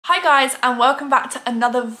Hi guys, and welcome back to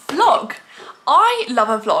another vlog. I love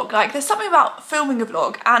a vlog. Like, there's something about filming a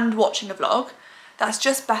vlog and watching a vlog that's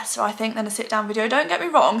just better, I think, than a sit-down video. Don't get me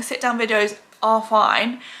wrong, sit-down videos are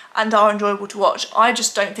fine and are enjoyable to watch. I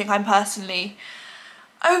just don't think I'm personally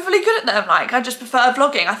overly good at them. Like, I just prefer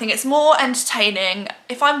vlogging. I think it's more entertaining.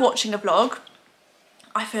 If I'm watching a vlog,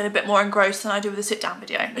 I feel a bit more engrossed than I do with a sit-down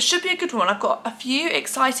video. It should be a good one. I've got a few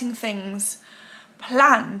exciting things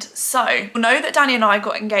planned. So you'll know that Danny and I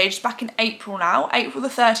got engaged back in April now. April the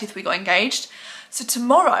 30th we got engaged. So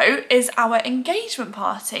tomorrow is our engagement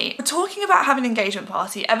party. We're talking about having an engagement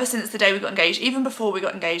party ever since the day we got engaged. Even before we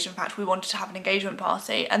got engaged, in fact, we wanted to have an engagement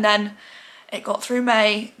party. And then it got through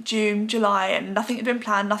May, June, July, and nothing had been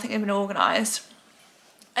planned, nothing had been organised.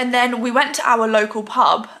 And then we went to our local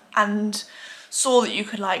pub and saw that you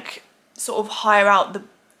could like sort of hire out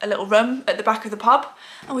a little room at the back of the pub,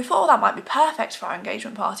 and we thought, oh, that might be perfect for our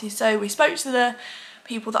engagement party. So we spoke to the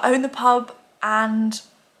people that own the pub and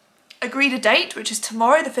agreed a date, which is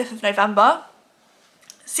tomorrow, the 5th of November.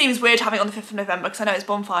 Seems weird having it on the 5th of November because I know it's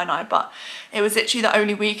bonfire night, but it was literally the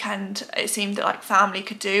only weekend it seemed that like family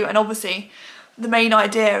could do. And obviously the main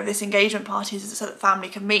idea of this engagement party is so that family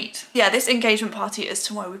can meet. Yeah, this engagement party is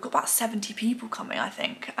tomorrow. We've got about 70 people coming, I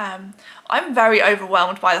think. I'm very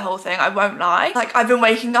overwhelmed by the whole thing, I won't lie. Like, I've been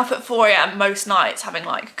waking up at 4 AM most nights having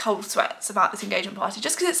like cold sweats about this engagement party,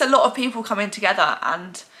 just because it's a lot of people coming together,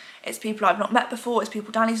 and it's people I've not met before, it's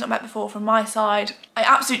people Danny's not met before from my side. I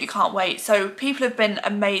absolutely can't wait. So people have been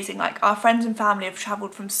amazing. Like, our friends and family have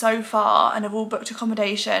travelled from so far and have all booked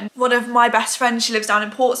accommodation. One of my best friends, she lives down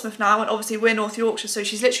in Portsmouth now, and obviously we're North Yorkshire, so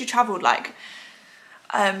she's literally travelled like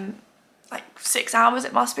 6 hours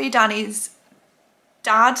it must be. Danny's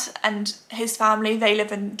dad and his family, they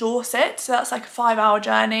live in Dorset, so that's like a 5-hour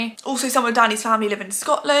journey. Also, some of Danny's family live in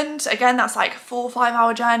Scotland, again that's like a 4 or 5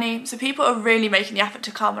 hour journey. So people are really making the effort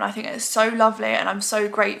to come, and I think it's so lovely, and I'm so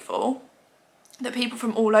grateful that people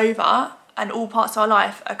from all over and all parts of our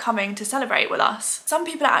life are coming to celebrate with us. Some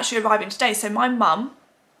people are actually arriving today. So my mum,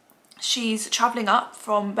 she's travelling up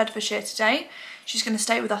from Bedfordshire today. She's going to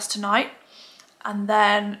stay with us tonight, and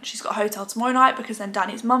then she's got a hotel tomorrow night because then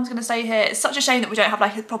Danny's mum's going to stay here. It's such a shame that we don't have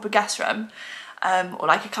like a proper guest room, or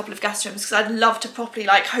like a couple of guest rooms, because I'd love to properly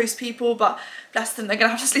like host people, but bless them, they're going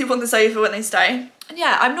to have to sleep on the sofa when they stay. And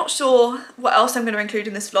yeah, I'm not sure what else I'm going to include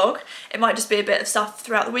in this vlog. It might just be a bit of stuff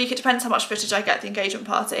throughout the week. It depends how much footage I get at the engagement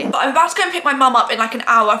party. But I'm about to go and pick my mum up in like an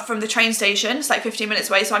hour from the train station. It's like 15 minutes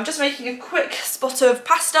away, so I'm just making a quick spot of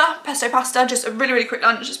pasta, pesto pasta, just a really, really quick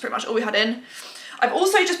lunch. That's pretty much all we had in. I've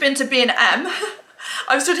also just been to B&M.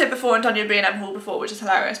 I've stood here before and done your B&M haul before, which is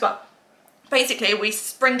hilarious, but basically we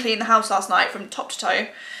spring cleaned the house last night from top to toe.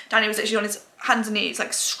 Danny was literally on his hands and knees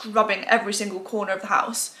like scrubbing every single corner of the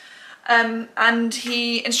house, and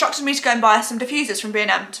he instructed me to go and buy some diffusers from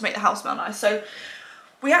B&M to make the house smell nice. So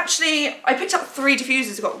I picked up 3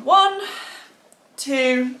 diffusers. I got 1,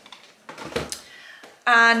 2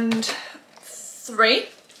 and 3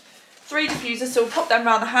 diffusers, so we'll pop them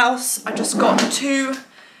around the house. I just got 2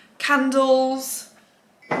 candles,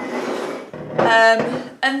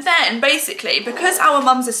 and then basically, because our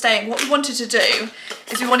mums are staying, what we wanted to do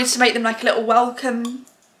is we wanted to make them like a little welcome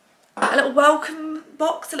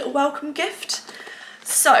box, a little welcome gift.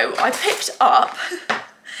 So I picked up,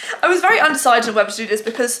 I was very undecided on whether to do this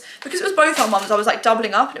because it was both our mums. I was like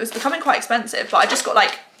doubling up and it was becoming quite expensive, but I just got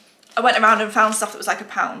like, I went around and found stuff that was like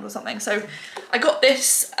 £1 or something. So I got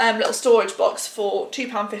this little storage box for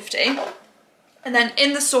 £2.50. And then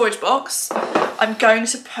in the storage box, I'm going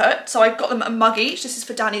to put, so I got them a mug each. This is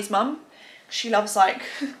for Danny's mum. She loves like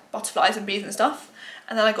butterflies and bees and stuff.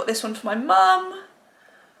 And then I got this one for my mum,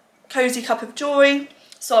 cozy cup of joy.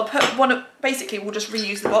 So I'll put one of, basically we'll just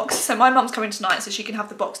reuse the box. So my mum's coming tonight, so she can have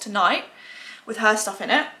the box tonight with her stuff in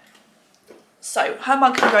it. So her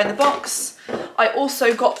mug can go in the box. I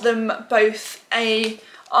also got them both a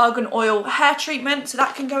argan oil hair treatment, so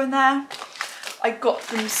that can go in there. I got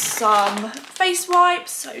them some face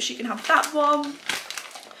wipes, so she can have that one.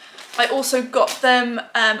 I also got them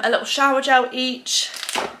a little shower gel each,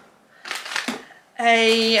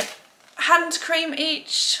 a hand cream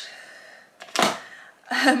each.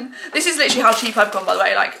 This is literally how cheap I've gone, by the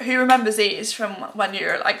way. Like, who remembers these from when you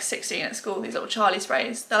were like 16 at school, these little Charlie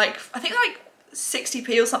sprays? They're like, I think they're like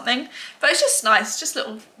 60p or something, but it's just nice, just a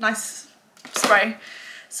little nice spray.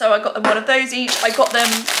 So I got them one of those each. I got them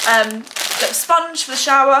a little sponge for the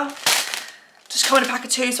shower, just come in a pack of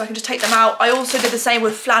 2 so I can just take them out. I also did the same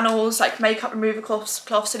with flannels, like makeup remover cloths,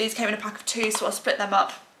 so these came in a pack of 2, so I'll split them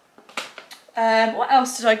up. What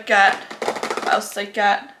else did I get? What else did I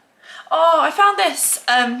get? Oh, I found this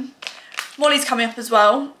Molly's coming up as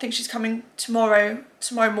well. I think she's coming tomorrow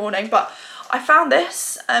morning. But I found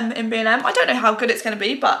this in B&M. I don't know how good it's going to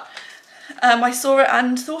be, but I saw it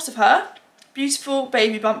and thought of her. Beautiful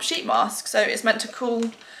baby bump sheet mask. So it's meant to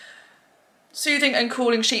cool, soothing and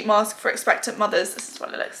cooling sheet mask for expectant mothers. This is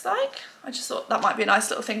what it looks like. I just thought that might be a nice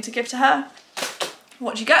little thing to give to her.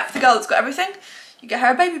 What do you get for the girl that's got everything? You get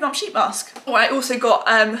her a baby bump sheet mask. Oh, I also got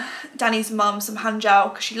Danny's mum some hand gel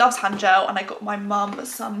because she loves hand gel, and I got my mum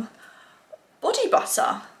some body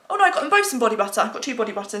butter. Oh no, I got them both some body butter. I got 2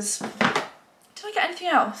 body butters. Did I get anything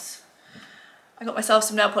else? I got myself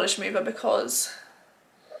some nail polish remover because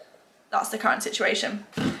that's the current situation.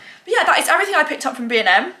 But yeah, that is everything I picked up from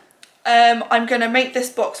B&M. I'm gonna make this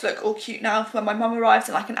box look all cute now for when my mum arrives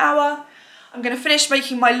in like an hour. I'm going to finish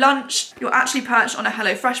making my lunch. You're actually perched on a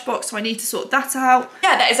HelloFresh box, so I need to sort that out.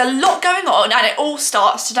 Yeah, there is a lot going on, and it all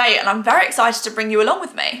starts today, and I'm very excited to bring you along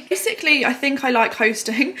with me. Basically, I think I like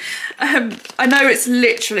hosting. I know it's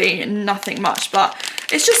literally nothing much, but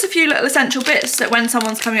it's just a few little essential bits that when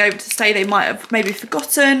someone's coming over to stay, they might have maybe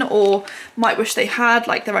forgotten or might wish they had,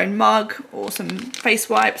 like their own mug or some face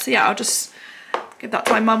wipes. So yeah, I'll just give that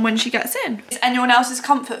to my mum when she gets in. Is anyone else's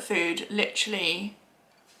comfort food literally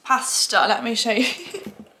pasta? Let me show you.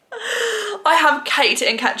 I have caked it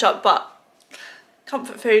in ketchup, but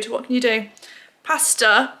comfort food, what can you do?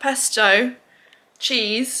 Pasta, pesto,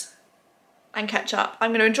 cheese and ketchup. I'm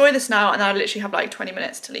going to enjoy this now, and I literally have like 20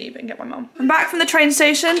 minutes to leave and get my mum. I'm back from the train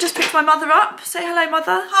station, just picked my mother up. Say hello,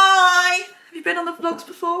 mother. Hi. Have you been on the vlogs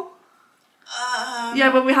before?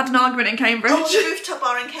 Yeah, when we had an argument in Cambridge. Oh, the rooftop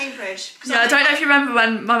bar in Cambridge. Yeah, I don't know if you remember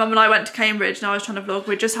when my mum and I went to Cambridge and I was trying to vlog.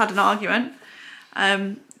 We just had an argument.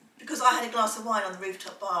 Because I had a glass of wine on the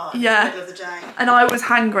rooftop bar in the middle of the day. And I was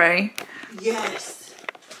hangry. Yes.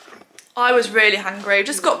 I was really hungry.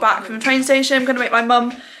 Just got back from the train station. I'm going to make my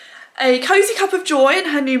mum a cosy cup of joy in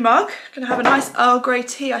her new mug. Going to have a nice Earl Grey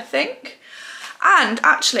tea, I think. And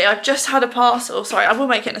actually, I've just had a parcel. Sorry, I will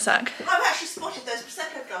make it in a sec. I've actually spotted those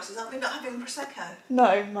Prosecco glasses. Aren't we not having Prosecco?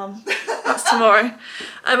 No, mum. That's tomorrow.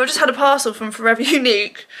 I've just had a parcel from Forever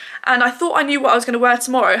Unique. And I thought I knew what I was going to wear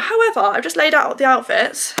tomorrow. However, I've just laid out the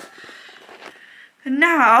outfits. And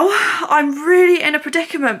now I'm really in a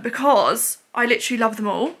predicament because I literally love them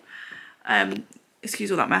all.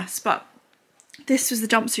 Excuse all that mess, but this was the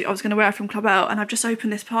jumpsuit I was going to wear from Club L, and I've just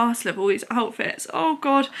opened this parcel of all these outfits. Oh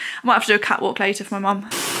God, I might have to do a catwalk later for my mum.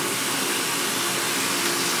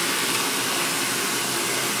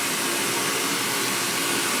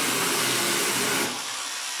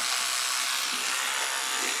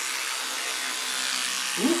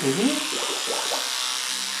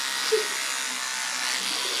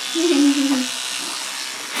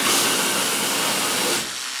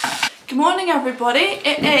 Good morning, everybody.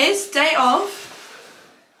 It is day of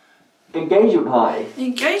engagement party.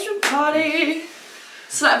 Engagement party.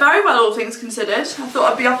 Slept very well, all things considered. I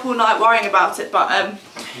thought I'd be up all night worrying about it, but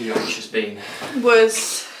Your anxious bean.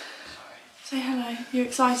 Was. Say hello. You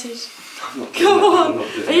excited? Come on.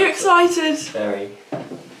 Are you excited? Very,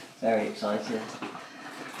 very excited.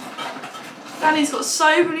 Danny's got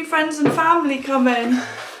so many friends and family coming.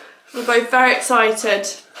 We're both very excited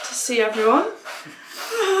to see everyone.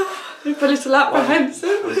 We're a little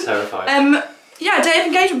apprehensive. I'm terrified. Yeah, day of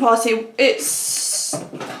engagement party. It's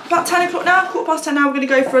about 10 o'clock now, 10:15 now. We're going to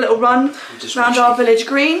go for a little run around our village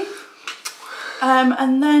green.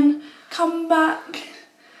 And then come back,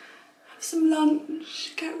 have some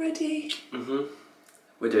lunch, get ready.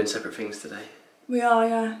 We're doing separate things today. We are,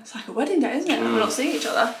 yeah. It's like a wedding day, isn't it? We're not seeing each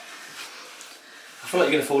other. I feel like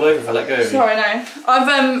you're going to fall over if I let go of you. Sorry, no.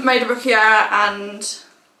 I've made a bruschetta and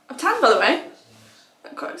I've tanned, by the way.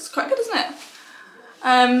 It's quite good, isn't it?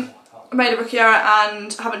 I made a bruschetta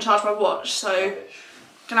and I haven't charged my watch, so I'm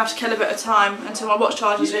gonna have to kill a bit of time until my watch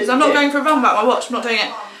charges, because I'm not going for a run without my watch. I'm not doing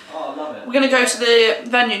it. Oh, I love it. We're gonna go to the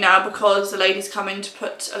venue now because the lady's coming to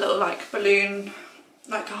put a little like balloon,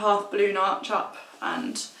 like a half balloon arch up,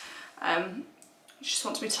 and she just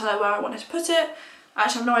wants me to tell her where I wanted to put it. I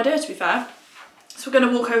actually have no idea, to be fair. So we're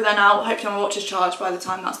going to walk over there now. Hopefully my watch is charged by the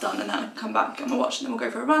time that's done, and then I'll come back, get my watch, and then we'll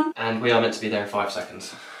go for a run. And we are meant to be there in 5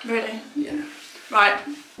 seconds. Really? Yeah. Right.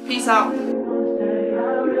 Peace out.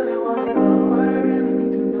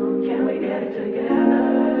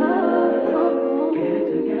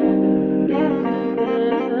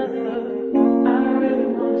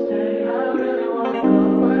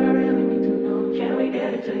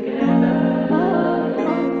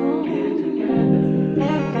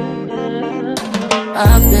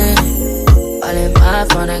 I've been all in my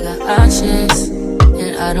phone, I got options,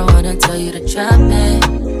 and I don't wanna tell you to drop it,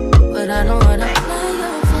 but I don't wanna play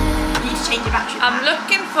your face. You need to change change your battery I'm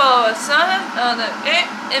looking for it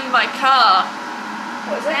in my car.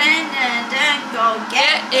 What is it? And go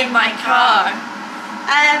get in my car.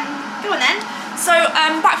 Go on then. So,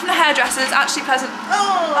 back from the hairdressers, actually present. Oh.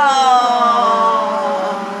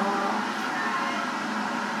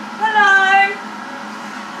 Hello.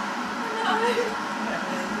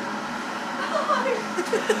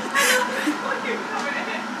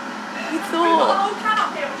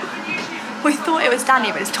 We thought it was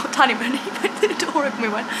Danny, but it's not Danny. When he put the door open, we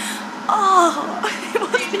went, oh, it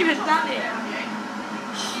wasn't even Danny.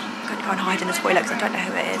 I'm going to go and hide in the toilet because I don't know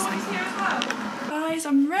who it is. Guys,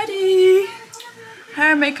 I'm ready.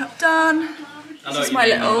 Hair and makeup done. This is my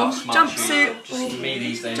little jumpsuit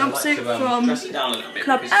from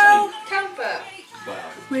Club L.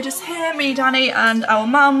 We're just here, me, Danny and our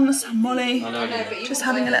mums, Molly, just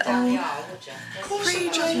having a little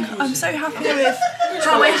pre-drink. I'm so happy with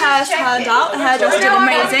how my hair's turned out. The hairdresser did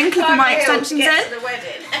amazing, keeping my extensions in. You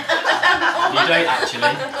don't actually.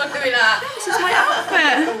 This is my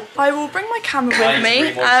outfit. I will bring my camera with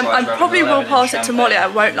me. I probably will pass it to Molly, I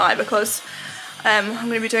won't lie, because I'm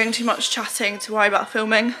going to be doing too much chatting to worry about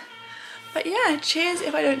filming. But yeah, cheers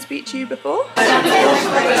if I don't speak to you before. Guys,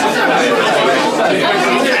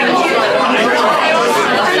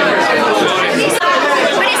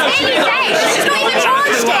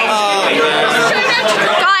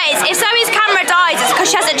 if Zoe's camera dies, it's because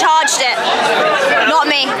she hasn't charged it. Not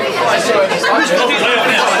me. You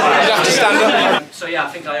have to stand up. So yeah, I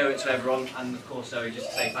think I owe it to everyone, and of course Zoe,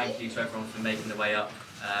 just to say thank you to everyone for making the way up,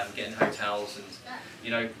 getting hotels and,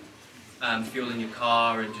 you know, fueling your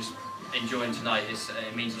car and just enjoying tonight.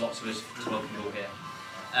 It means a lot to us to welcome you all here.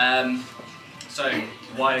 So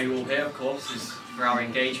why are you all here, of course, is for our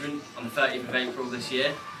engagement on the 30th of April this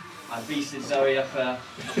year. I beasted Zoe up the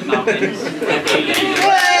mountains.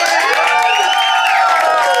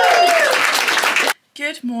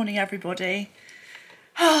 Good morning, everybody.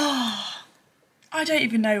 I don't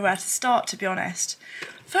even know where to start, to be honest.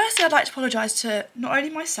 Firstly, I'd like to apologise to not only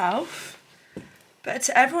myself, but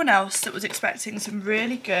to everyone else that was expecting some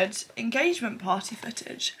really good engagement party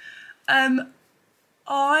footage.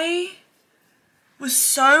 I was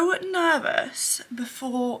so nervous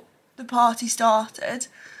before the party started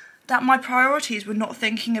that my priorities were not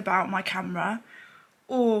thinking about my camera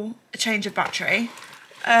or a change of battery.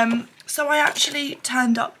 So I actually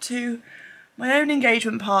turned up to my own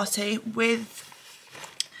engagement party with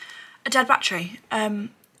a dead battery.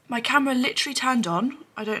 My camera literally turned on.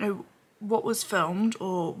 I don't know what was filmed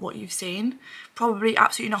or what you've seen. Probably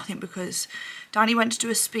absolutely nothing, because Danny went to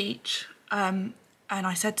do a speech and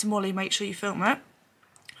I said to Molly, make sure you film it.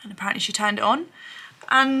 And apparently she turned it on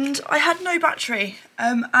and I had no battery.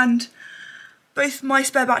 And both my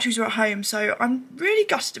spare batteries were at home, so I'm really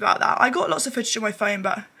gutted about that. I got lots of footage on my phone,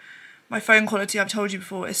 but my phone quality, I've told you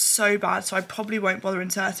before, is so bad, so I probably won't bother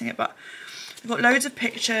inserting it, but I've got loads of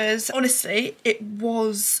pictures. Honestly, it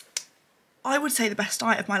was, I would say, the best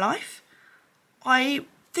night of my life. I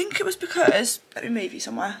think it was because, let me move you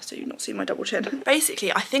somewhere so you've not seen my double chin.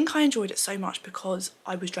 Basically, I think I enjoyed it so much because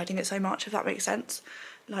I was dreading it so much, if that makes sense.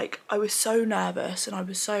 Like, I was so nervous and I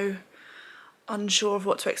was so unsure of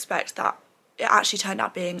what to expect that it actually turned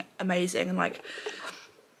out being amazing, and like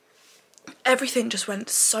everything just went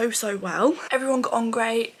so well. Everyone got on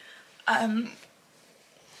great. I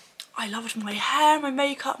loved my hair, my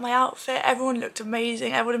makeup, my outfit. Everyone looked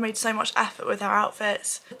amazing. Everyone had made so much effort with their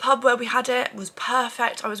outfits. The pub where we had it was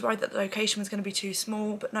perfect. I was worried that the location was going to be too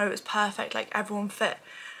small, but no, it was perfect. Like, everyone fit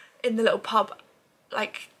in the little pub,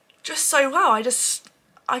 like, just so well.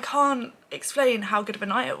 I can't explain how good of a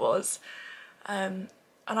night it was. And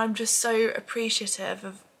I'm just so appreciative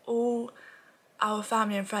of all our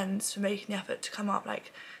family and friends for making the effort to come up.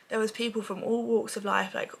 Like, there was people from all walks of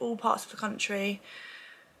life, like all parts of the country,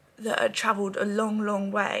 that had travelled a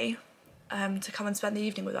long way to come and spend the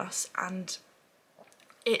evening with us, and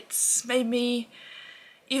it's made me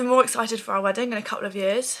even more excited for our wedding in a couple of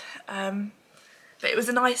years. But it was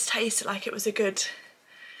a nice taste. Like, it was a good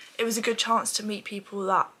chance to meet people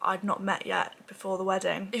that I'd not met yet before the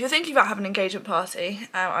wedding. If you're thinking about having an engagement party,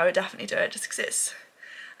 I would definitely do it, just because it's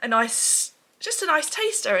a nice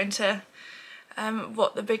taster into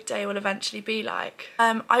what the big day will eventually be like.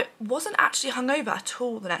 I wasn't actually hungover at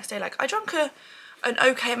all the next day. Like, I drank an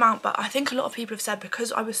okay amount, but I think a lot of people have said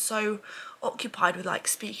because I was so occupied with like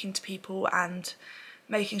speaking to people and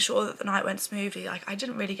making sure that the night went smoothly, like I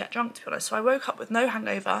didn't really get drunk, to be honest. So I woke up with no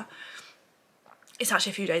hangover. It's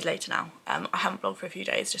actually a few days later now. I haven't vlogged for a few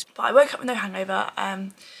days, but I woke up with no hangover.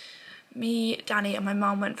 Me, Danny and my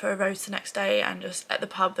mum went for a roast the next day, and just at the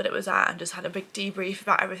pub that it was at, and just had a big debrief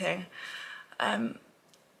about everything.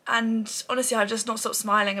 And honestly, I've just not stopped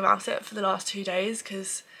smiling about it for the last 2 days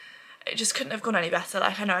because it just couldn't have gone any better.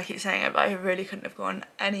 Like, I know I keep saying it, but it really couldn't have gone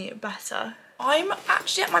any better. I'm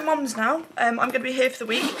actually at my mum's now. I'm going to be here for the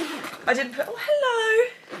week. I didn't put, oh, hello.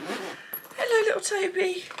 Hello, little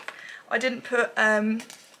Toby. I didn't put, I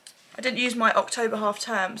didn't use my October half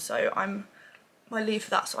term, so my leave for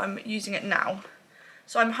that, so I'm using it now.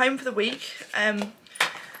 So I'm home for the week.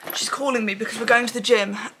 She's calling me because we're going to the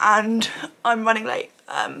gym and I'm running late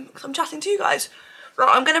because I'm chatting to you guys. Right,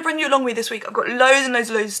 I'm going to bring you along with me this week. I've got loads and loads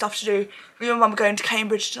of stuff to do. Me and my mum are going to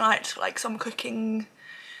Cambridge tonight, like some cooking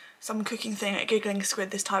thing at Giggling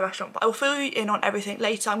Squid, this Thai restaurant. But I will fill you in on everything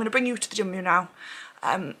later. I'm going to bring you to the gym now.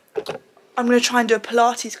 I'm going to try and do a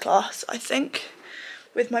Pilates class, I think,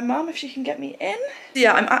 with my mum if she can get me in.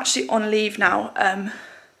 Yeah, I'm actually on leave now.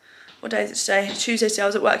 What day is it today? Tuesday, so I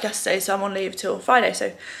was at work yesterday, so I'm on leave till Friday.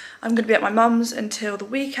 So I'm going to be at my mum's until the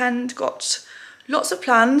weekend. Got lots of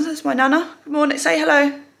plans. There's my Nana. Good morning. Say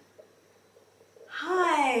hello.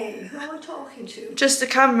 Hi. Who am I talking to? Just the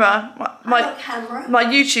camera. My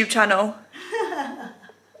YouTube channel.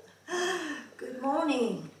 Good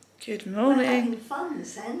morning. Good morning. We're having fun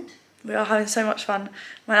this end. We are having so much fun.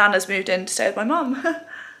 My Nana's moved in to stay with my mum.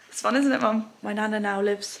 It's fun, isn't it, Mum? My Nana now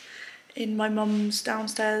lives in my mum's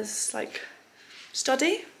downstairs like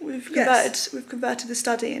study. We've converted the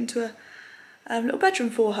study into a little bedroom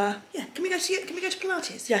for her. Yeah. Can we go to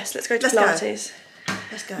Pilates? Yes, let's go to Pilates.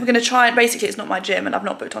 Let's go. We're going to try and basically it's not my gym and I've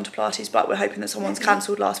not booked onto Pilates, but we're hoping that someone's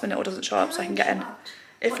cancelled last minute or doesn't show up so I can get in.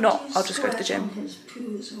 If not, I'll just go to the gym. Can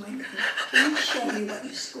you show me what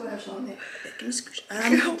you squirt on it? He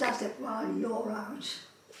does it while you're out.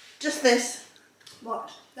 Just this.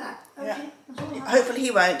 What? That? Okay. Yeah. That's all right. Hopefully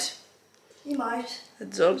he won't. He might. The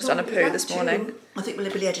dog's done a poo this morning. I think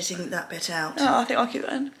we'll be editing that bit out. Oh, I think I'll keep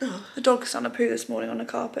that in. The dog's done a poo this morning on the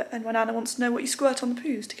carpet and my Nana wants to know what you squirt on the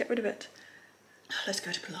poos to get rid of it. Let's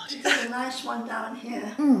go to Pilates. There's a nice one down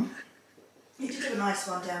here. You did do a nice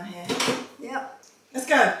one down here. Yep. Let's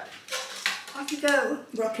go. Off you go.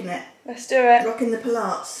 Rocking it. Let's do it. Rocking the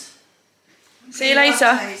Pilates. See you later.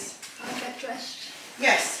 I'll get dressed.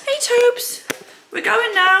 Yes. Hey Toobs, we're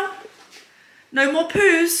going now. No more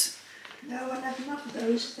poos. No, I've had enough of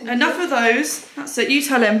those. Enough of those. That's it, you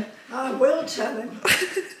tell him. I will tell him.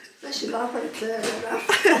 Unless you laugh at it clearly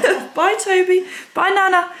enough. Bye Toby. Bye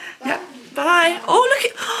Nana. Yeah. Bye. Oh look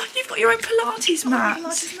at, oh, you've got your own Pilates mat.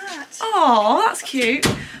 Pilates mat. Oh, that's cute.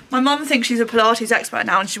 My mum thinks she's a Pilates expert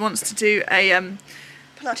now and she wants to do a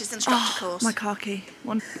Pilates instructor course. My car key.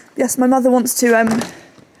 One. Yes, my mother wants to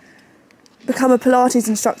become a Pilates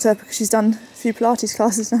instructor because she's done a few Pilates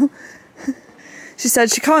classes now. She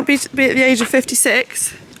said she can't be at the age of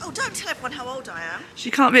 56. Oh, don't tell everyone how old I am.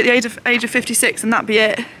 She can't be at the age of 56 and that be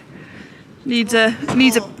it.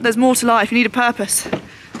 There's more to life. You need a purpose.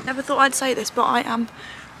 Never thought I'd say this, but I am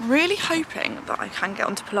really hoping that I can get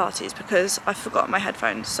onto Pilates because I've forgotten my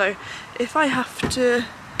headphones. So if I have to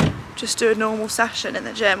just do a normal session in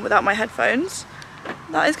the gym without my headphones,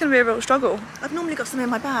 that is going to be a real struggle. I've normally got some in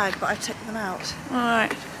my bag, but I've taken them out.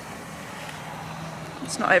 Alright.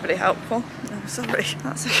 It's not overly helpful. Oh, sorry.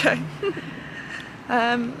 That's okay.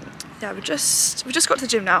 Yeah, we've just got to the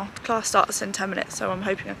gym now. The class starts in 10 minutes, so I'm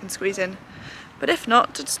hoping I can squeeze in. But if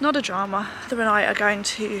not, it's not a drama. Mother and I are going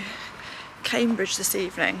to Cambridge this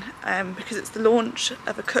evening because it's the launch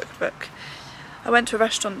of a cookbook. I went to a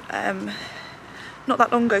restaurant not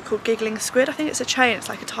that long ago called Giggling Squid. I think it's a chain, it's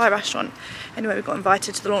like a Thai restaurant. Anyway, we got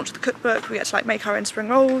invited to the launch of the cookbook. We get to like make our own spring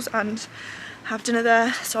rolls and have dinner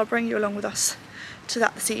there. So I'll bring you along with us to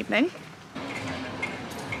that this evening.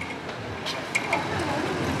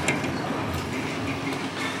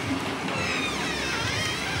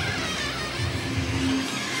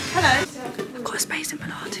 Hello. I've got a space in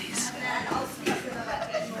Pilates.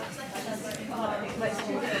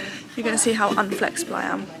 You're going to see how unflexible I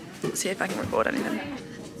am. Let's see if I can record anything.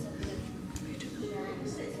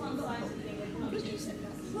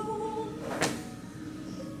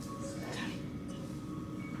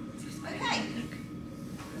 Okay,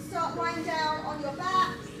 start lying down on your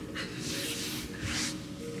back.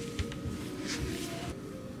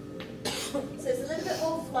 So it's a little bit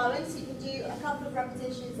all flowing, so you can do a couple of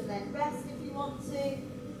repetitions and then rest if you want to.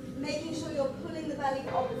 Making sure you're pulling the belly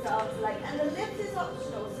up with the arms leg. And the lift is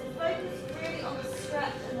optional, so focus really on the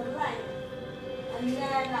stretch and the length. And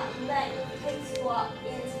then that length takes you up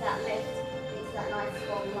into that lift, into that nice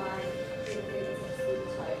long line. Really, really through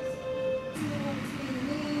the toes. Between the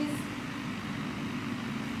knees.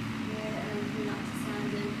 Good, and then coming up to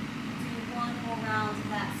standing. Do one more round of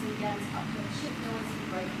that, so again, up your chip doors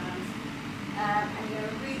and both hands. And you're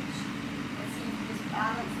going to reach and see if you can just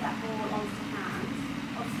balance that ball onto the hands.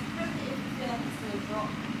 Obviously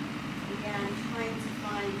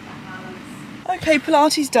Okay,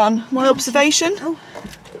 Pilates done. My observation.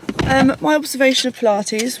 My observation of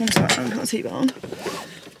Pilates, one second, I haven't got my seatbelt on,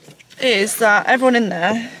 is that everyone in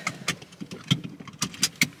there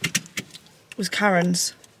was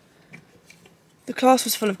Karens. The class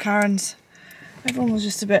was full of Karens. Everyone was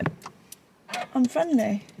just a bit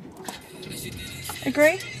unfriendly.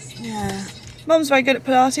 Agree? Yeah. Mum's very good at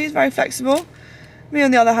Pilates, very flexible. Me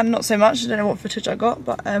on the other hand, not so much. I don't know what footage I got,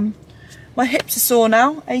 but my hips are sore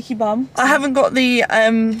now, achy bum. I haven't got the...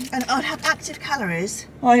 And I'd have active calories.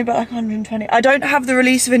 Oh, about like 120. I don't have the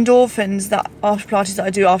release of endorphins that after Pilates that I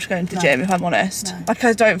do after going to the gym, if I'm honest. No. Like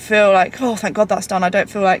I don't feel like, oh, thank God that's done. I don't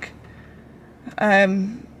feel like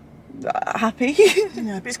happy.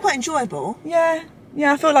 No, but it's quite enjoyable. Yeah,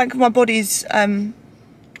 I feel like my body's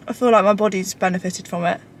benefited from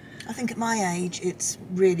it. I think at my age, it's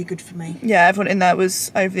really good for me. Yeah, everyone in there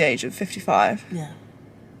was over the age of 55. Yeah.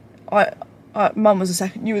 Mum was the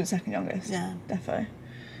second. You were the second youngest. Yeah. Defo.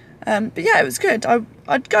 But yeah, it was good.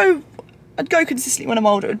 I'd go consistently when I'm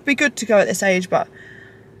older. It'd be good to go at this age, but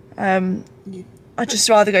I'd just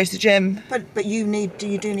rather go to the gym. But you do need.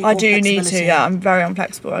 I more do need to. flexibility. Yeah, I'm very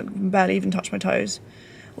unflexible. I can barely even touch my toes.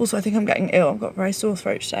 Also, I think I'm getting ill. I've got a very sore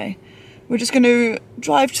throat today. We're just going to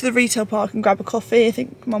drive to the retail park and grab a coffee. I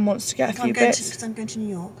think Mum wants to get a few bits. Because I'm going to New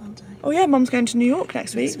York, aren't I? Oh yeah, Mum's going to New York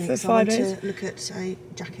next week for so 5 I days. want to look at a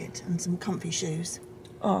jacket and some comfy shoes.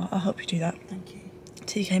 Oh, I'll help you do that. Thank you.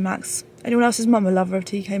 TK Maxx. Anyone else's mum a lover of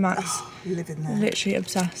TK Maxx? Oh, live in there. Literally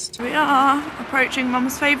obsessed. We are approaching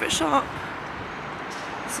Mum's favourite shop.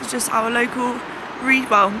 This is just our local,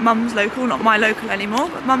 Mum's local, not my local anymore,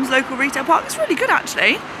 but Mum's local retail park. It's really good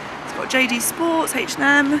actually. It's got JD Sports,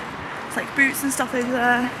 H&M, it's like boots and stuff over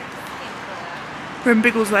there. We're in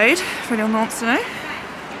Biggleswade, for anyone who wants to know.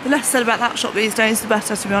 The less said about that shop these days, the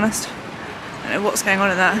better, to be honest. I don't know what's going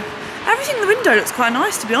on in there. Everything in the window looks quite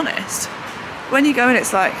nice, to be honest. When you go in,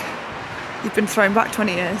 it's like you've been thrown back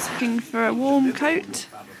 20 years. Looking for a warm coat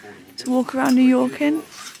to walk around New York in.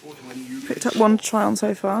 Picked up one to try on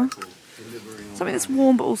so far. Something that's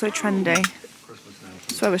warm but also trendy.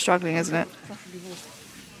 That's where we're struggling, isn't it?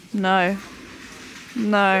 No.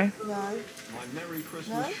 No.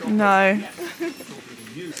 No.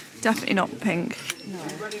 Definitely not pink.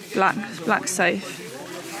 Black's safe.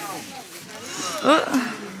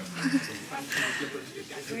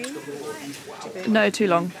 No, too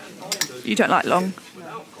long. You don't like long.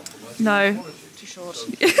 No. Too short.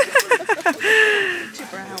 Too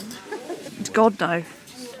brown. God, no.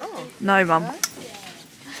 Oh. No, Mum.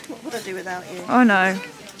 What would I do without you? Oh, no.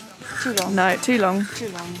 Too long. No, too long. Too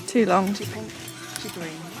long. Too long. Too pink. Too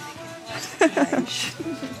green.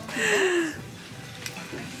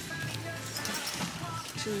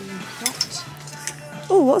 Too hot.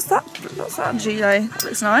 Oh, what's that? What's that gilet? That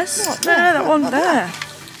looks nice. What? No, that one What, there.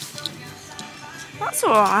 That's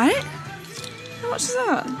alright. How much is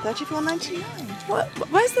that? $34.99. What?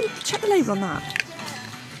 Where's the... Check the label on that.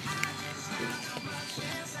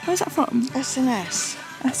 Where's that from? S&S.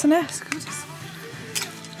 S&S.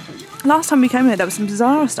 Last time we came here, there was some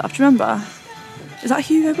Zara stuff. Do you remember? Is that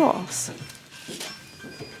Hugo Boss?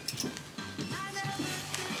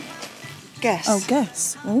 Guess. Oh,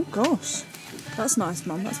 Guess. Oh, gosh. That's nice,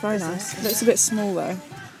 Mum. That's very nice. It looks a bit small, though.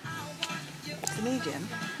 It's a medium.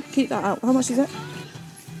 Keep that out. How much is it?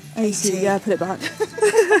 80. Yeah, put it back.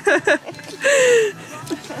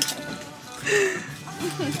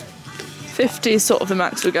 50 is sort of the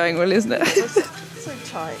max we're going with, isn't it? So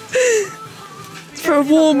tight. For a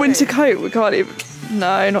warm winter coat, we can't even...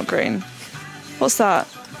 No, not green. What's that?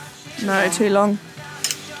 No, too long.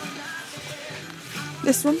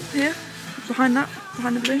 This one here, behind that,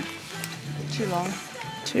 behind the blue. Too long.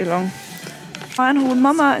 Too long. Iron Horn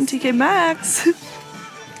Mama and TK Maxx.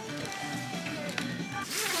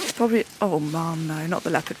 Probably. Oh, Mum, no, not the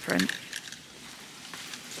leopard print.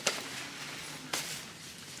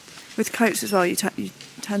 With coats as well, you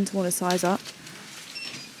tend to want to size up.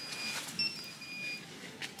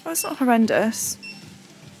 Oh, it's not horrendous.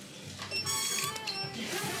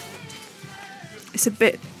 It's a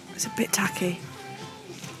bit tacky.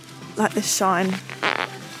 Like this shine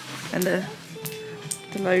and the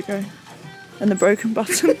logo and the broken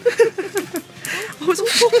button. Oh, it's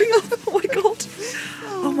all popping off. Oh my god.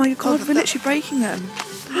 Oh my god, we're literally breaking them.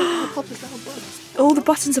 All the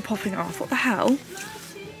buttons are popping off. What the hell?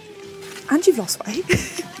 And you've lost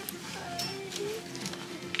weight.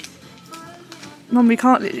 Mum, we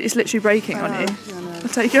can't. It's literally breaking on you. I'll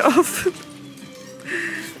take it off.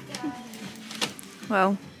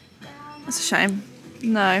 Well, that's a shame.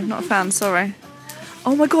 No, not a fan, sorry.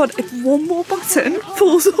 Oh my god, if one more button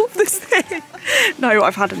falls off this thing. No,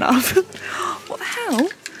 I've had enough. What the hell?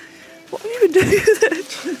 What have you been doing with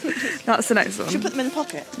it? That's the next one. Should we put them in the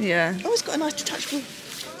pocket? Yeah. Oh, it's got a nice detachable.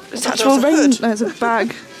 Detachable rain. There's a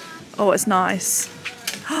bag. Oh, it's nice.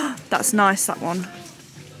 That's nice, that one.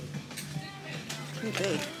 Pretty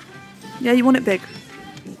big. Yeah, you want it big.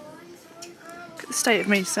 Look at the state of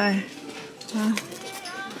me, so. Yeah.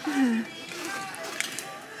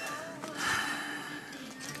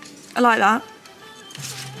 I like that.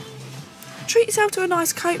 Treat yourself to a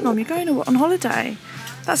nice coat, Mum. You're going on holiday.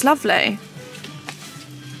 That's lovely.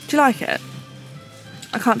 Do you like it?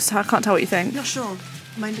 I can't tell what you think. Not sure.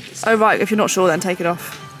 Oh right, if you're not sure, then take it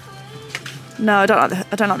off. No, I don't like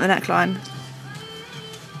the neckline.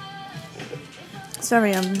 It's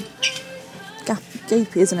very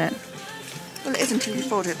gapey, isn't it? Well, it is until you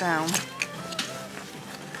fold it down.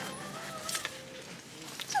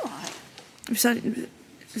 It's alright.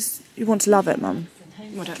 You want to love it, Mum? I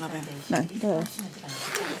don't love it. No. Go.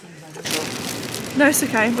 No, it's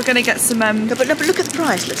okay. We're going to get some... No, but look at the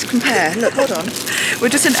price. Let's compare. Look, hold on. We're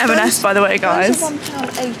just in M&S, by the way, guys. Those are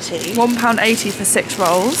 £1.80. £1.80 for 6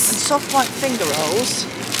 rolls. And soft white finger rolls.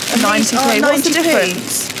 90p. What's the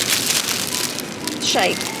difference?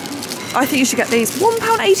 Shape. I think you should get these.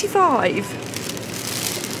 £1.85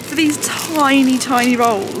 for these tiny, tiny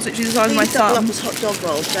rolls, which is the size of my These double thumb. up as hot dog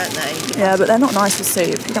rolls, don't they? Yeah, but they're not nice with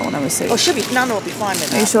soup. You don't want them with soup. Oh, Nana will be fine with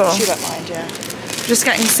that. Are you sure? She won't mind, yeah. Just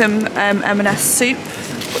getting some M&S soup.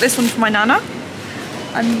 Got this one for my Nana.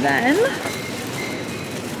 And then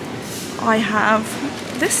I have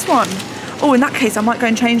this one. Oh, in that case, I might go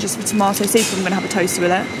and change this for tomato soup. I'm going to have a toasty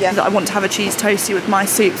with it. Yeah. I want to have a cheese toasty with my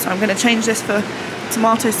soup, so I'm going to change this for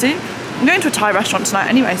tomato soup. I'm going to a Thai restaurant tonight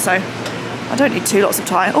anyway, so I don't need 2 lots of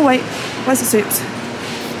Thai. Oh wait, where's the soups?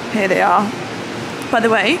 Here they are. By the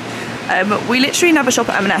way, we literally never shop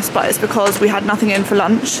at M&S, but it's because we had nothing in for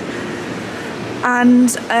lunch.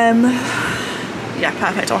 And yeah,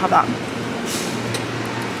 perfect, I'll have that.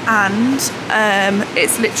 And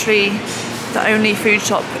it's literally the only food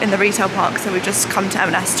shop in the retail park, so we've just come to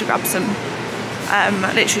M&S to grab some,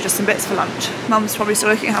 literally just some bits for lunch. Mum's probably still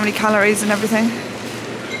looking at how many calories and everything.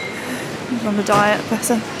 He's on the diet, bless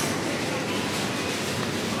her.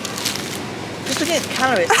 Just looking at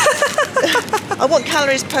calories. I want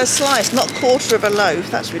calories per slice, not quarter of a loaf.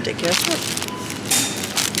 That's ridiculous.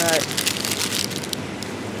 No.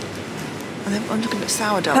 And then I'm looking at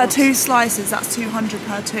sourdough. Per 2 slices, that's 200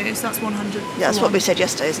 per 2, so that's 100. Yeah, that's what we said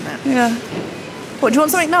yesterday, isn't it? Yeah. What, do you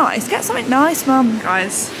want something nice? Get something nice, Mum.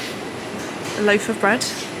 Guys, a loaf of bread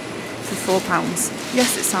for £4.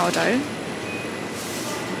 Yes, it's sourdough.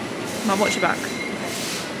 Mum, watch your back.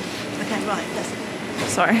 Okay, right.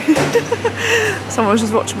 Sorry. Someone was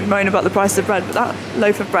just watching me moan about the price of bread, but that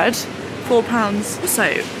loaf of bread, £4. So,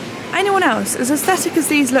 anyone else, as aesthetic as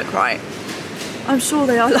these look, right? I'm sure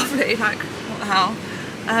they are lovely, like, what the hell?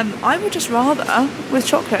 I would just rather, with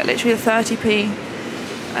chocolate, literally a 30p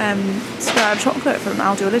square of chocolate from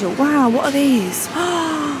Aldi or Lidl. Wow, what are these?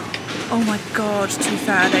 Oh my god, to be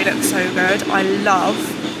fair, they look so good. I love,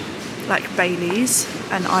 like, Baileys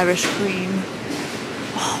and Irish cream.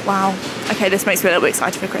 Oh, wow. Okay, this makes me a little bit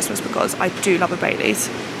excited for Christmas because I do love a Baileys.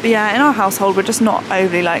 But yeah, in our household, we're just not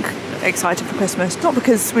overly, like, excited for Christmas. Not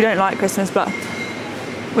because we don't like Christmas, but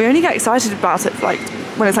we only get excited about it for, like,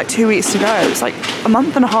 when it's like 2 weeks to go. It's like a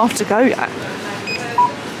month and a half to go yet.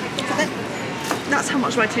 That's how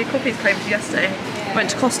much my 2 coffees came to yesterday. Went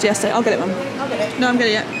to Costa yesterday. I'll get it, Mum. I'll get it. No, I'm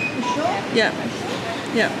getting it. You sure? Yeah.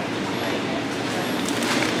 Yeah.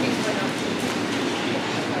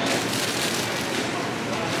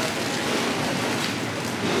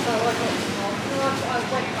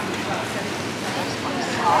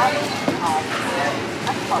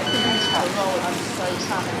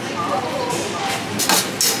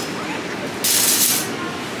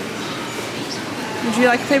 Would you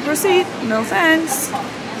like a paper receipt? No thanks.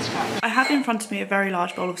 I have in front of me a very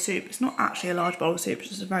large bowl of soup. It's not actually a large bowl of soup, it's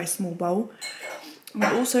just a very small bowl. And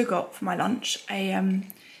I've also got for my lunch a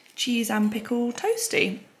cheese and pickle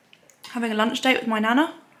toasty. Having a lunch date with my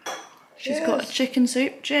Nana. She's got a chicken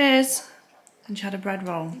soup. Cheers. And she had a bread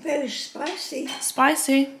roll. Very spicy.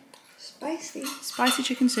 Spicy. Spicy. Spicy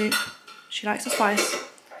chicken soup. She likes the spice.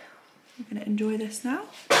 I'm gonna enjoy this now.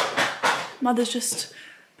 Mother's just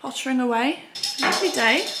pottering away. Lovely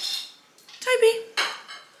day. Toby.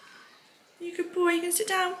 You good boy, you can sit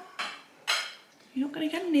down. You're not gonna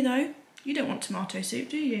get any though. You don't want tomato soup,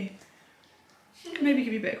 do you? I can maybe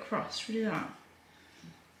give you a bit of crust. Should we do that?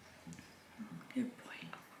 Good boy.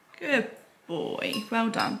 Good boy. Well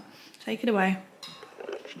done. Take it away.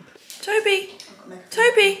 Toby.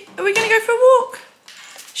 Toby, are we going to go for a walk?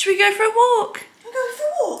 Should we go for a walk? I'm going for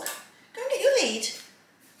a walk. Go and get your lead.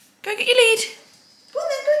 Go and get your lead. Go on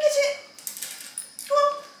then, go and get it.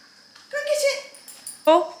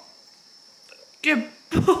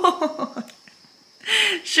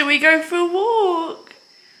 we go for a walk?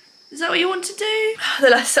 Is that what you want to do? The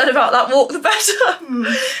less said about that walk, the better.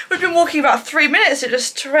 We've been walking about 3 minutes, it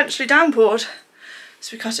just torrentially downpoured.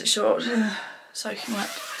 So we cut it short. Soaking wet.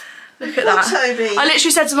 Look at that. Toby. I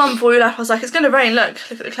literally said to Mum before we left, I was like, it's going to rain, look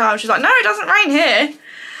at the clouds. She's like, no, it doesn't rain here.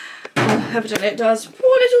 Evidently it does.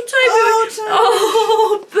 Poor little Toby.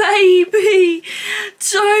 Oh, baby.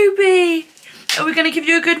 Toby. Are we going to give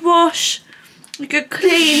you a good wash? A good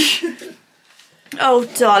clean? Oh,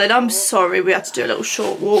 darling, I'm sorry we had to do a little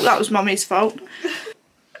short walk. That was Mummy's fault.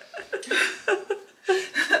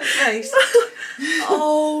 Face.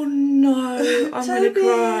 Oh, no. I'm going to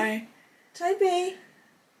cry. Toby.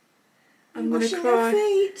 I'm going to Washing cry. your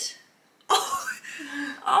feet.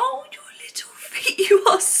 Oh, your little feet. You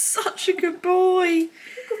are such a good boy. You're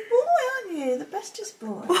a good boy, aren't you? The bestest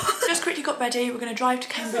boy. Just quickly got ready. We're going to drive to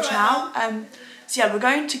Cambridge now. So yeah, we're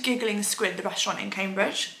going to Giggling Squid, the restaurant in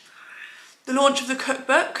Cambridge. The launch of the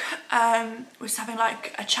cookbook. We're just having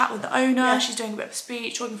like a chat with the owner. Yeah. She's doing a bit of a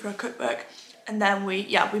speech, talking through her cookbook, and then we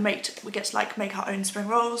get to like make our own spring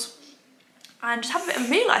rolls and just have a bit of a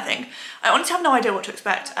meal. I think. I honestly have no idea what to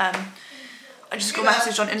expect. I just got a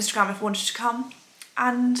message on Instagram if I wanted to come,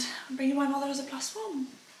 and I'm bringing my mother as a +1.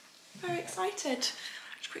 Very excited.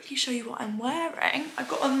 Just quickly show you what I'm wearing. I've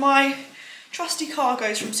got on my trusty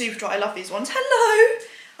cargos from Superdry. I love these ones. Hello!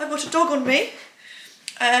 I've got a dog on me.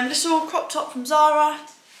 Little crop top from Zara.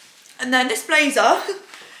 And then this blazer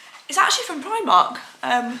is actually from Primark.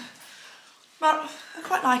 But I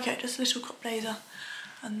quite like it, just a little crop blazer.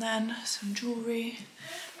 And then some jewellery.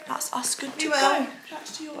 That's us good to go.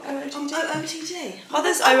 That's to your OOTD. OOTD? Oh,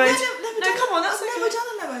 there's I've OOTD. never No, done, come on, that's I've okay. never done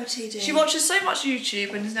an OOTD. She watches so much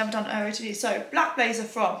YouTube and has never done OOTD. So, black blazer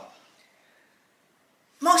from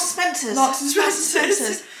Marks and Spencer's. Marks and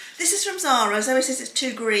Spencer's. This is from Zara. Zoe says it's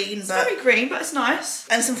too green, It's but... very green, but it's nice.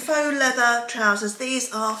 And some faux leather trousers.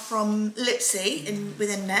 These are from Lipsy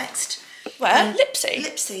within Next. Where? Lipsy?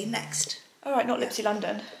 Lipsy Next. Oh, right, not Lipsy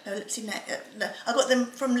London. No, Lipsy Next. No, I got them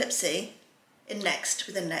from Lipsy in Next,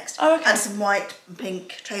 within Next. Oh, okay. And some white and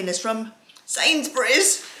pink trainers from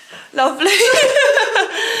Sainsbury's. Lovely.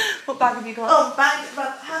 What bag have you got? Oh,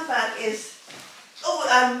 handbag is... Oh,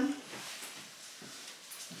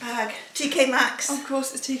 bag. TK Maxx. Of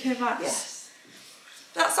course, it's TK Maxx. Yes.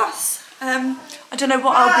 That's us. I don't know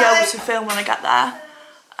what I'll be able to film when I get there,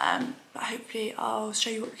 but hopefully I'll show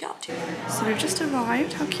you what we get up to. So we've just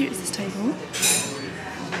arrived. How cute is this table?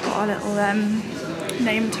 Got our little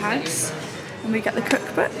name tags, and we get the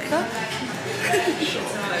cookbook.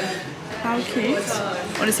 How cute.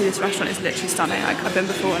 Honestly, this restaurant is literally stunning. I've been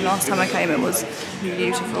before, and last time I came it was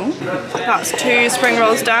beautiful. That's 2 spring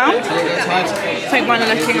rolls down. I think mine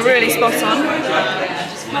are looking really spot on.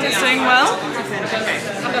 It's doing well.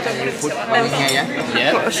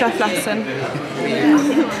 Got a chef lesson.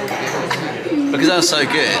 Because that was so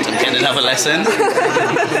good, I'm getting another lesson.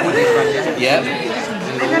 Yep.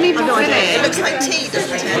 It looks like tea,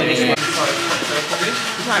 doesn't it?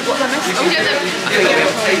 Right, what am I missing?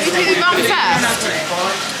 You do the rum first?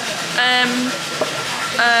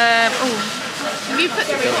 Have you what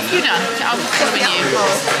have you done? I'll just follow you.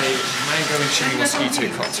 Mango and chili mosquito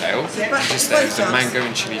cocktail. Just there's the mango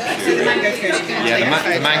and chili puree. Yeah,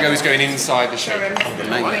 the mango is going inside the shake.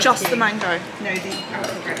 Just the mango.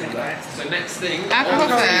 So next thing. Alcohol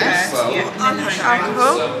first.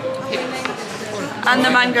 Alcohol. And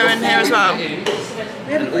the mango in here as well.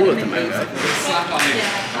 And all of the mango.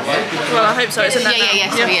 Well, I hope so. It's in there.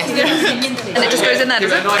 Yes. And it just goes in there,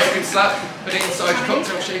 does it? Nice big slap, put it inside your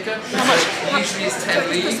cocktail shaker. How much? Usually it's 10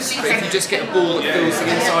 leaves, but if you just get a ball that fills the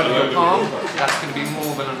inside of your palm, that's going to be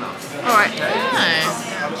more than enough. Alright.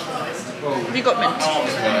 Oh. Have you got mint?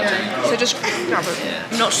 So just grab it.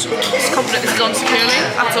 I'm not confident this is on securely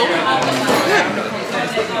at all.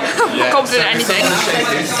 I'm not confident in anything.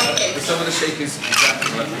 Some of the shakers,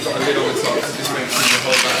 exactly, like we've got a lid on the top, so just make sure you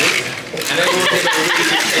hold that lid. And then we'll give it a really good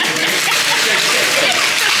shake.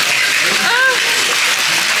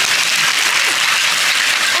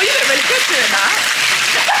 Oh, you look really good doing that.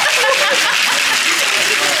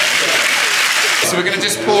 So we're going to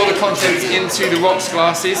just pour the contents into the rocks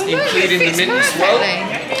glasses, including the mint as well.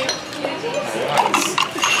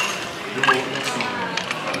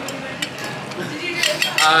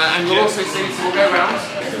 And we'll also see, so we'll go around.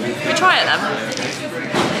 We try it then.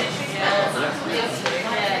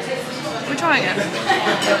 We're trying it.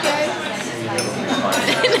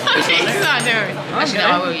 No, no. Actually, no, I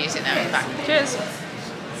will use it now. It's back. Cheers.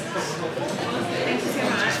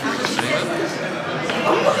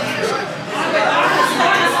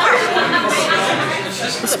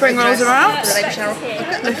 The spring rolls are out,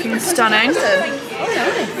 looking stunning. To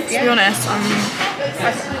be honest,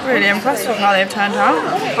 I'm really impressed with how they've turned out.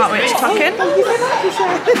 Can't wait to tuck in.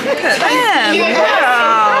 Look at them!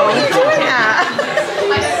 Wow!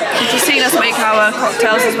 You've just seen us make our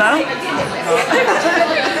cocktails as well.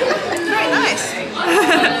 Very nice.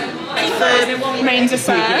 Main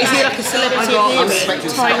dessert. Is he like a celebrity?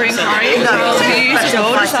 Thai green curry. No,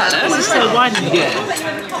 beautiful. Does that look? It's still wine. And yeah,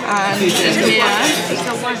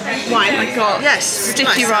 Wine. I got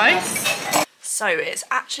sticky nice. rice. So it's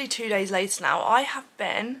actually 2 days later now. I have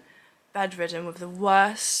been bedridden with the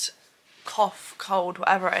worst cough, cold,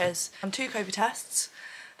 whatever it is. And 2 COVID tests.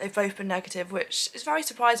 They've both been negative, which is very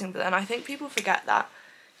surprising. But then I think people forget that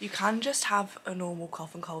you can just have a normal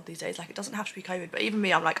cough and cold these days. Like, it doesn't have to be COVID. But even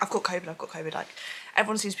me, I'm like, I've got COVID, I've got COVID. Like,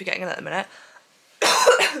 everyone seems to be getting it at the minute.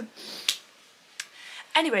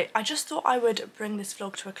 Anyway, I just thought I would bring this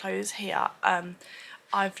vlog to a close here.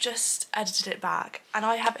 I've just edited it back and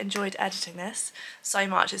I have enjoyed editing this so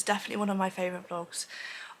much. It's definitely one of my favourite vlogs.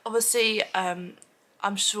 Obviously, I'm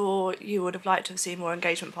sure you would have liked to have seen more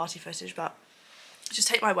engagement party footage, but just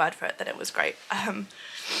take my word for it that it was great.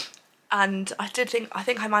 And I think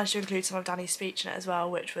I managed to include some of Danny's speech in it as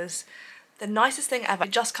well, which was the nicest thing ever.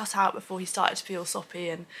 He just cut out before he started to feel soppy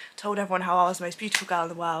and told everyone how I was the most beautiful girl in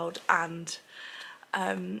the world, and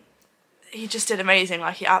he just did amazing.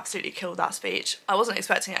 Like, he absolutely killed that speech. I wasn't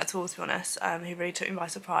expecting it at all, to be honest. He really took me by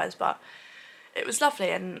surprise, but it was lovely.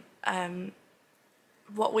 And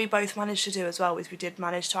what we both managed to do as well was we did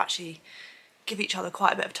manage to actually give each other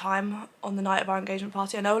quite a bit of time on the night of our engagement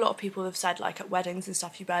party. I know a lot of people have said, like, at weddings and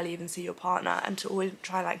stuff you barely even see your partner, and to always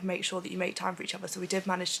try and like make sure that you make time for each other. So we did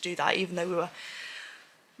manage to do that, even though we were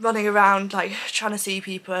running around like trying to see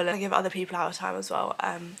people and give other people our time as well.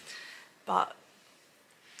 But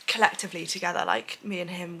collectively together, like me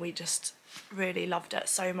and him, we just really loved it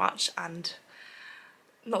so much. And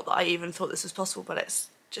not that I even thought this was possible, but it's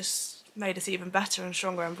just made us even better and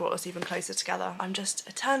stronger and brought us even closer together. I'm just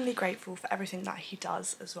eternally grateful for everything that he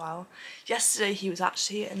does as well. Yesterday he was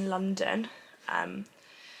actually in London.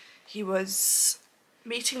 He was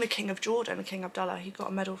meeting the King of Jordan, King Abdullah. He got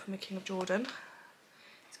a medal from the King of Jordan.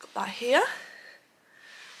 He's got that here.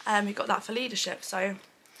 He got that for leadership. So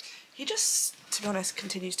he just, to be honest,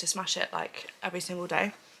 continues to smash it like every single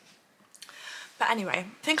day. But anyway,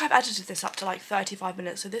 I think I've edited this up to like 35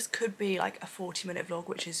 minutes, so this could be like a 40-minute vlog,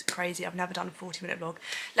 which is crazy. I've never done a 40-minute vlog.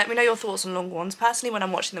 Let me know your thoughts on longer ones. Personally, when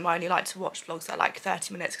I'm watching them, I only like to watch vlogs that are like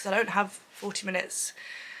 30 minutes because I don't have 40 minutes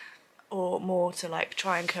or more to like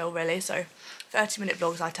try and kill, really. So 30-minute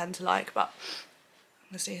vlogs I tend to like, but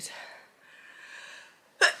let's see it.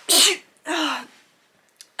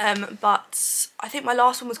 But I think my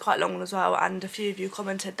last one was quite long as well, and a few of you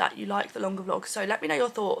commented that you like the longer vlogs, so let me know your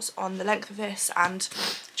thoughts on the length of this and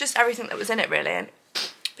just everything that was in it, really.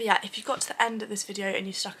 But yeah, if you got to the end of this video and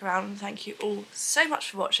you stuck around, thank you all so much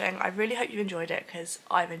for watching. I really hope you enjoyed it because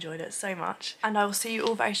I've enjoyed it so much, and I will see you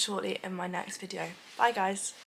all very shortly in my next video. Bye guys.